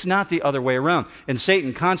nothing. It's not the other way around. And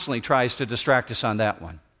Satan constantly tries to distract us on that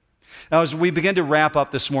one. Now, as we begin to wrap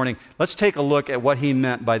up this morning, let's take a look at what he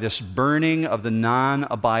meant by this burning of the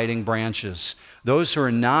non-abiding branches, those who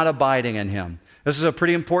are not abiding in him. This is a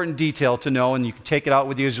pretty important detail to know, and you can take it out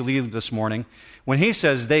with you as you leave this morning. When he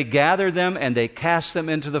says they gather them and they cast them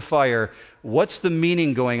into the fire, what's the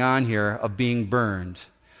meaning going on here of being burned?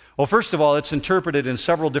 Well, first of all, it's interpreted in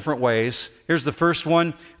several different ways. Here's the first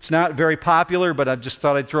one. It's not very popular, but I just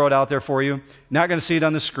thought I'd throw it out there for you. Not going to see it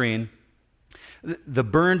on the screen. The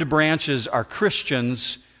burned branches are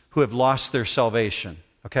Christians who have lost their salvation,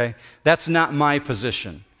 okay? That's not my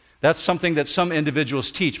position. That's something that some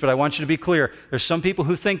individuals teach, but I want you to be clear. There's some people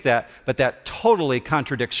who think that, but that totally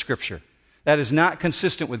contradicts Scripture. That is not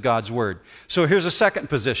consistent with God's Word. So here's a second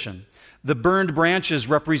position. The burned branches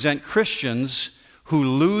represent Christians who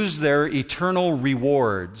lose their eternal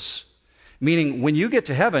rewards. meaning when you get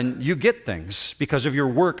to heaven, you get things because of your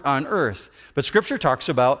work on earth. But Scripture talks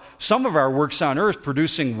about some of our works on earth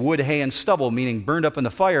producing wood, hay, and stubble, meaning burned up in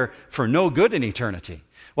the fire for no good in eternity.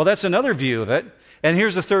 Well, that's another view of it. And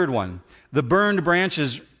here's the third one. The burned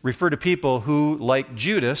branches refer to people who, like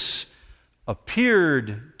Judas,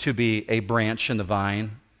 appeared to be a branch in the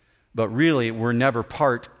vine, but really were never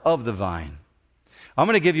part of the vine. I'm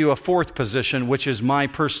going to give you a fourth position, which is my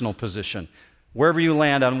personal position. Wherever you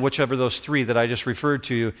land on whichever of those three that I just referred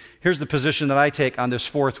to, here's the position that I take on this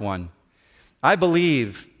fourth one. I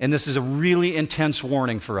believe, and this is a really intense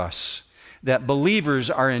warning for us, that believers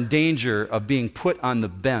are in danger of being put on the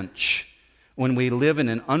bench when we live in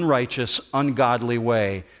an unrighteous, ungodly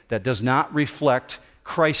way that does not reflect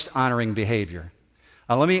Christ-honoring behavior.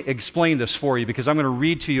 Now, let me explain this for you because I'm going to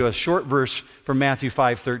read to you a short verse from Matthew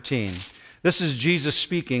 5:13. This is Jesus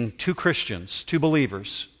speaking to Christians, to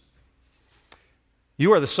believers.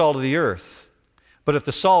 You are the salt of the earth, but if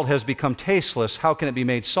the salt has become tasteless, how can it be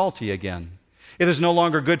made salty again? It is no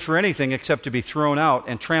longer good for anything except to be thrown out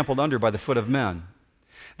and trampled under by the foot of men.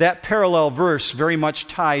 That parallel verse very much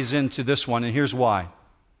ties into this one, and here's why.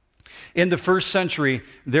 In the first century,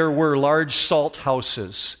 there were large salt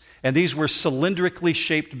houses, and these were cylindrically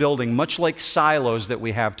shaped buildings, much like silos that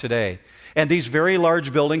we have today. And these very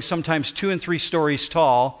large buildings, sometimes 2 and 3 stories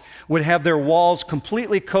tall, would have their walls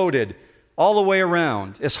completely coated all the way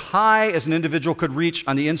around, as high as an individual could reach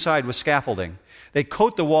on the inside with scaffolding. They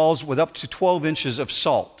coat the walls with up to 12 inches of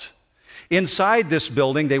salt. Inside this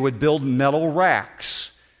building, they would build metal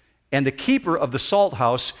racks. And the keeper of the salt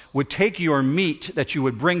house would take your meat that you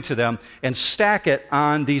would bring to them and stack it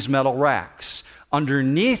on these metal racks.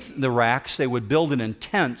 Underneath the racks, they would build an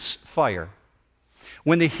intense fire.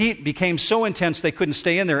 When the heat became so intense they couldn't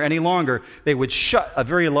stay in there any longer, they would shut a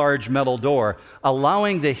very large metal door,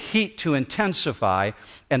 allowing the heat to intensify,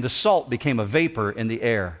 and the salt became a vapor in the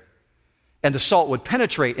air. And the salt would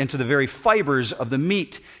penetrate into the very fibers of the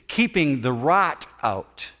meat, keeping the rot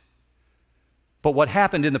out. But what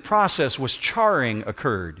happened in the process was charring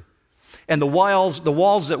occurred. And the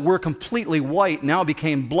walls that were completely white now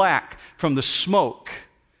became black from the smoke.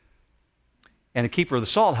 And the keeper of the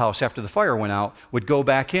salt house, after the fire went out, would go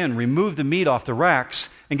back in, remove the meat off the racks,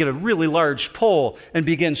 and get a really large pole and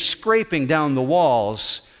begin scraping down the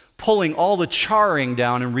walls, pulling all the charring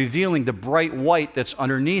down and revealing the bright white that's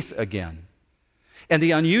underneath again. And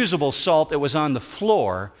the unusable salt that was on the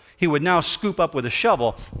floor, he would now scoop up with a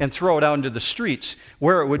shovel and throw it out into the streets,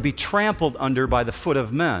 where it would be trampled under by the foot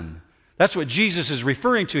of men. That's what Jesus is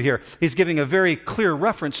referring to here. He's giving a very clear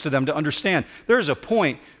reference to them to understand. There's a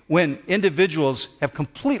point when individuals have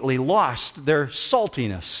completely lost their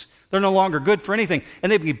saltiness. They're no longer good for anything,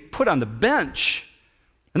 and they be put on the bench.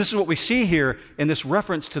 And this is what we see here in this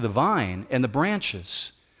reference to the vine and the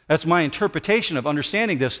branches. That's my interpretation of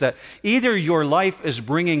understanding this, that either your life is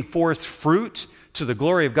bringing forth fruit to the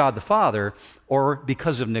glory of God the Father, or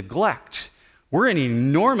because of neglect, we're in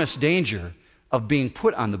enormous danger of being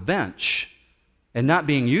put on the bench and not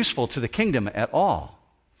being useful to the kingdom at all.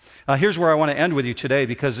 Here's where I want to end with you today,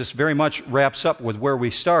 because this very much wraps up with where we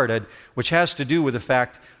started, which has to do with the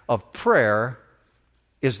fact of prayer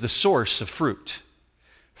is the source of fruit.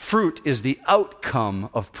 Fruit is the outcome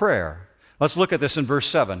of prayer. Let's look at this in verse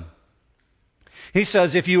 7. He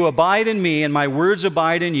says, "If you abide in me and my words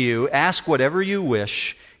abide in you, ask whatever you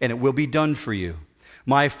wish, and it will be done for you.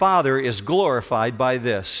 My Father is glorified by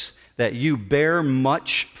this, that you bear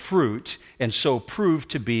much fruit, and so prove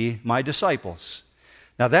to be my disciples."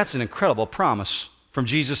 Now that's an incredible promise from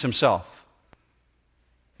Jesus himself.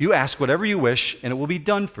 You ask whatever you wish, and it will be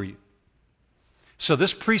done for you. So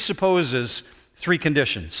this presupposes 3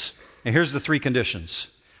 conditions. And here's the 3 conditions.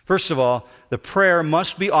 First of all, the prayer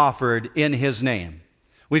must be offered in his name.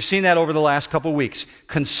 We've seen that over the last couple weeks,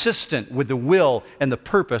 consistent with the will and the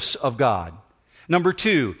purpose of God. Number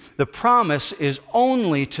 2, the promise is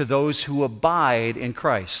only to those who abide in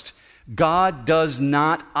Christ. God does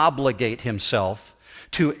not obligate himself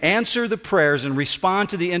to answer the prayers and respond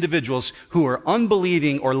to the individuals who are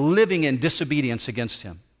unbelieving or living in disobedience against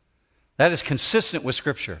him. That is consistent with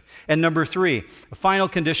Scripture. And number 3, the final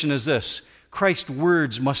condition is this: Christ's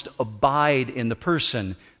words must abide in the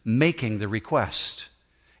person making the request.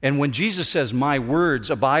 And when Jesus says, "My words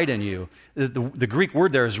abide in you," the Greek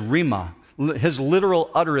word there is rhema, his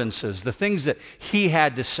literal utterances, the things that he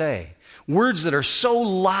had to say. Words that are so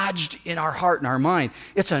lodged in our heart and our mind,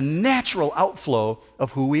 it's a natural outflow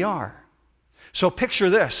of who we are. So picture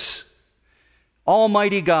this: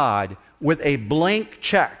 Almighty God with a blank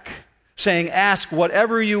check saying, "Ask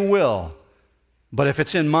whatever you will, but if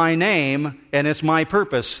it's in my name and it's my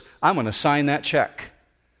purpose, I'm going to sign that check."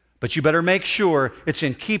 But you better make sure it's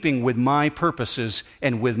in keeping with my purposes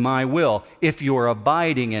and with my will if you're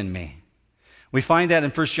abiding in me. We find that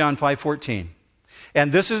in 1 John 5:14.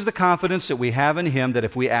 And this is the confidence that we have in him, that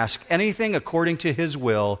if we ask anything according to his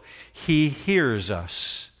will, he hears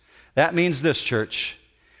us. That means this, church.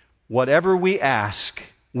 Whatever we ask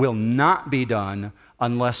will not be done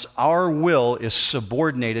unless our will is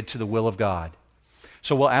subordinated to the will of God.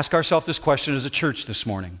 So we'll ask ourselves this question as a church this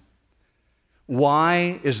morning.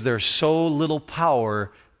 Why is there so little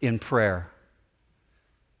power in prayer?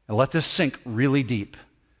 And let this sink really deep,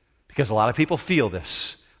 because a lot of people feel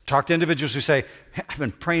this. Talk to individuals who say, I've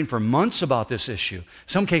been praying for months about this issue,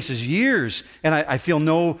 some cases years, and I feel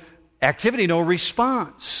no activity, no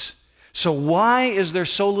response. So why is there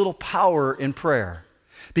so little power in prayer?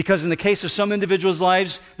 Because in the case of some individuals'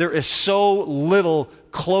 lives, there is so little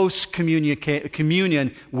close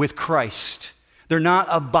communion with Christ. They're not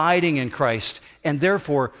abiding in Christ, and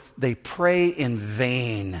therefore they pray in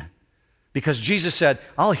vain. Because Jesus said,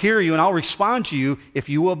 I'll hear you and I'll respond to you if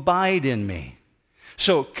you abide in me.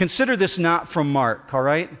 So consider this not from Mark, all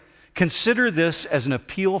right? Consider this as an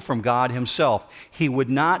appeal from God himself. He would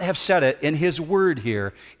not have said it in his word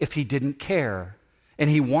here if he didn't care. And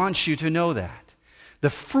he wants you to know that. The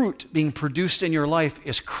fruit being produced in your life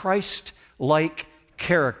is Christ-like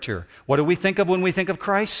character. What do we think of when we think of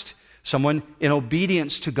Christ? Someone in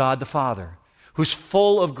obedience to God the Father, who's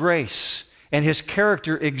full of grace, and his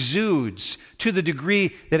character exudes to the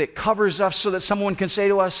degree that it covers us so that someone can say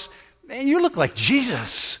to us, man, you look like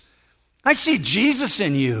Jesus. I see Jesus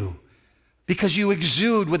in you, because you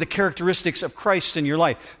exude with the characteristics of Christ in your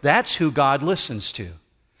life. That's who God listens to.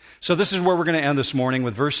 So this is where we're going to end this morning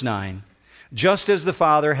with verse 9. Just as the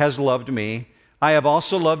Father has loved me, I have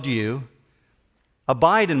also loved you.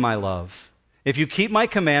 Abide in my love. If you keep my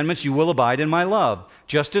commandments, you will abide in my love,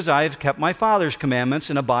 just as I have kept my Father's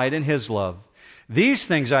commandments and abide in his love. These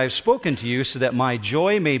things I have spoken to you so that my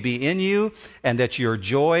joy may be in you and that your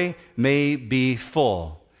joy may be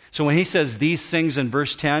full. So when he says these things in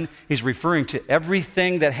verse 10, he's referring to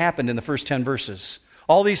everything that happened in the first 10 verses.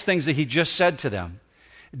 All these things that he just said to them.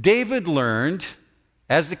 David learned,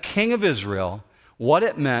 as the king of Israel, what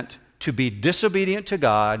it meant to be disobedient to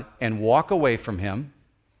God and walk away from him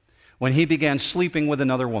when he began sleeping with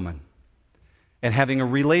another woman and having a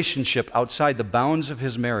relationship outside the bounds of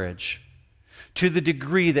his marriage, to the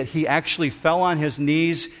degree that he actually fell on his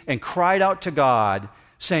knees and cried out to God,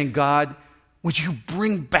 saying, God, would you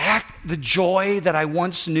bring back the joy that I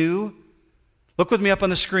once knew? Look with me up on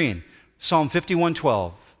the screen, Psalm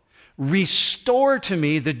 51:12. Restore to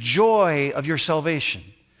me the joy of your salvation.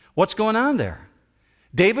 What's going on there?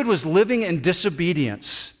 David was living in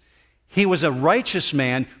disobedience. He was a righteous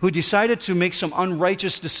man who decided to make some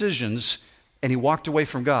unrighteous decisions, and he walked away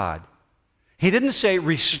from God. He didn't say,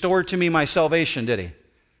 restore to me my salvation, did he?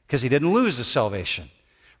 Because he didn't lose his salvation.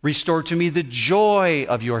 Restore to me the joy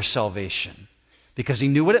of your salvation, because he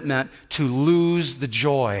knew what it meant to lose the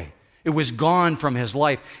joy. It was gone from his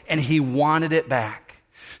life, and he wanted it back.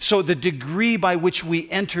 So the degree by which we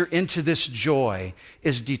enter into this joy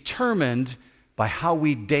is determined by how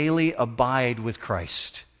we daily abide with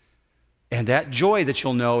Christ. And that joy that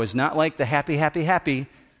you'll know is not like the happy, happy, happy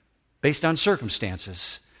based on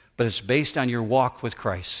circumstances, but it's based on your walk with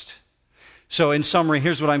Christ. So in summary,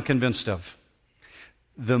 here's what I'm convinced of.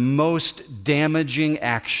 The most damaging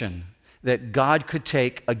action that God could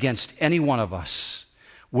take against any one of us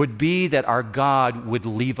would be that our God would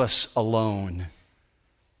leave us alone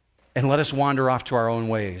and let us wander off to our own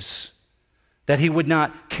ways, that he would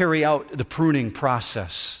not carry out the pruning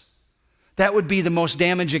process. That would be the most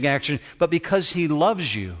damaging action, but because he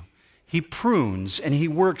loves you, he prunes and he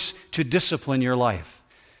works to discipline your life.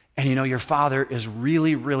 And you know, your Father is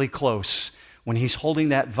really, really close when he's holding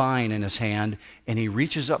that vine in his hand and he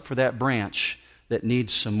reaches up for that branch that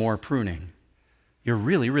needs some more pruning. You're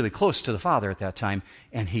really, really close to the Father at that time,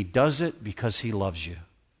 and he does it because he loves you.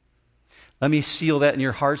 Let me seal that in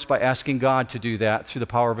your hearts by asking God to do that through the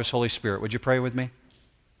power of his Holy Spirit. Would you pray with me?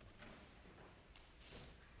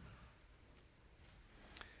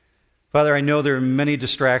 Father, I know there are many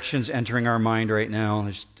distractions entering our mind right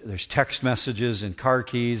now. There's text messages and car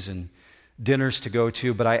keys and dinners to go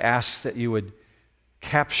to, but I ask that you would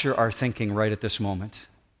capture our thinking right at this moment.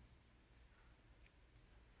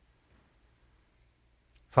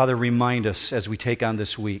 Father, remind us as we take on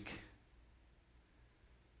this week.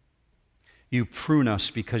 You prune us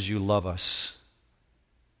because you love us.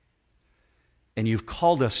 And you've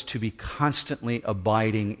called us to be constantly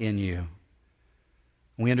abiding in you.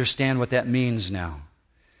 We understand what that means now.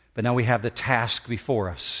 But now we have the task before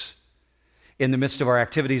us. in the midst of our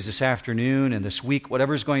activities this afternoon and this week,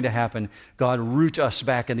 whatever's going to happen, God, root us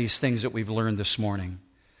back in these things that we've learned this morning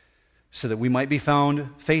so that we might be found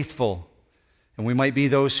faithful and we might be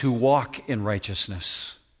those who walk in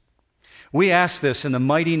righteousness. We ask this in the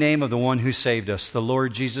mighty name of the one who saved us, the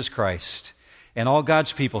Lord Jesus Christ. And all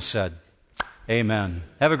God's people said, amen.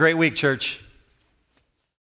 Have a great week, church.